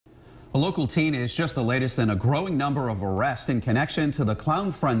A local teen is just the latest in a growing number of arrests in connection to the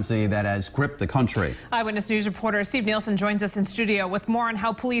clown frenzy that has gripped the country. Eyewitness News reporter Steve Nielsen joins us in studio with more on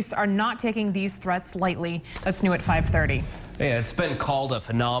how police are not taking these threats lightly. That's new at 5:30. Yeah, it's been called a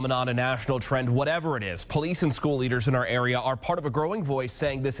phenomenon, a national trend, whatever it is. Police and school leaders in our area are part of a growing voice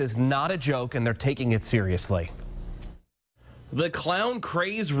saying this is not a joke and they're taking it seriously. The clown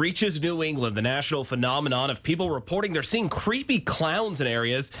craze reaches New England. The national phenomenon of people reporting they're seeing creepy clowns in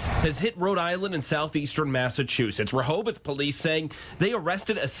areas has hit Rhode Island and southeastern Massachusetts. Rehoboth police saying they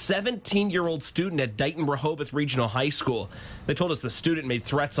arrested a 17-year-old student at Dighton Rehoboth Regional High School. They told us the student made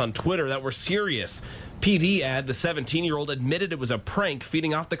threats on Twitter that were serious. PD add the 17-year-old admitted it was a prank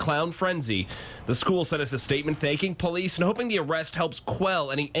feeding off the clown frenzy. The school sent us a statement thanking police and hoping the arrest helps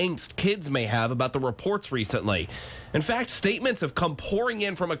quell any angst kids may have about the reports recently. In fact, statements have come pouring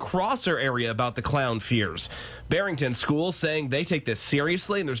in from across our area about the clown fears. Barrington School saying they take this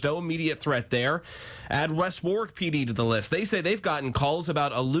seriously and there's no immediate threat there. Add West Warwick PD to the list. They say they've gotten calls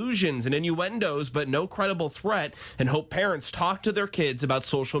about allusions and innuendos, but no credible threat, and hope parents talk to their kids about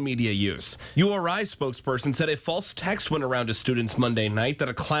social media use. URI spokesperson said a false text went around to students Monday night that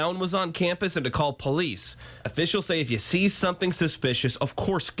a clown was on campus and to call police. Officials say if you see something suspicious, of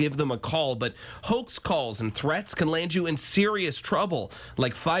course give them a call, but hoax calls and threats can land you in serious trouble,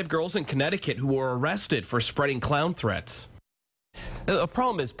 like 5 girls in Connecticut who were arrested for spreading clown threats. The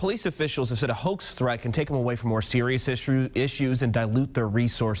problem is police officials have said a hoax threat can take them away from more serious issues and dilute their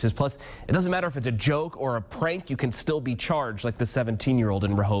resources. Plus, it doesn't matter if it's a joke or a prank, you can still be charged like the 17-year-old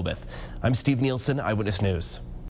in Rehoboth. I'm Steve Nielsen, Eyewitness News.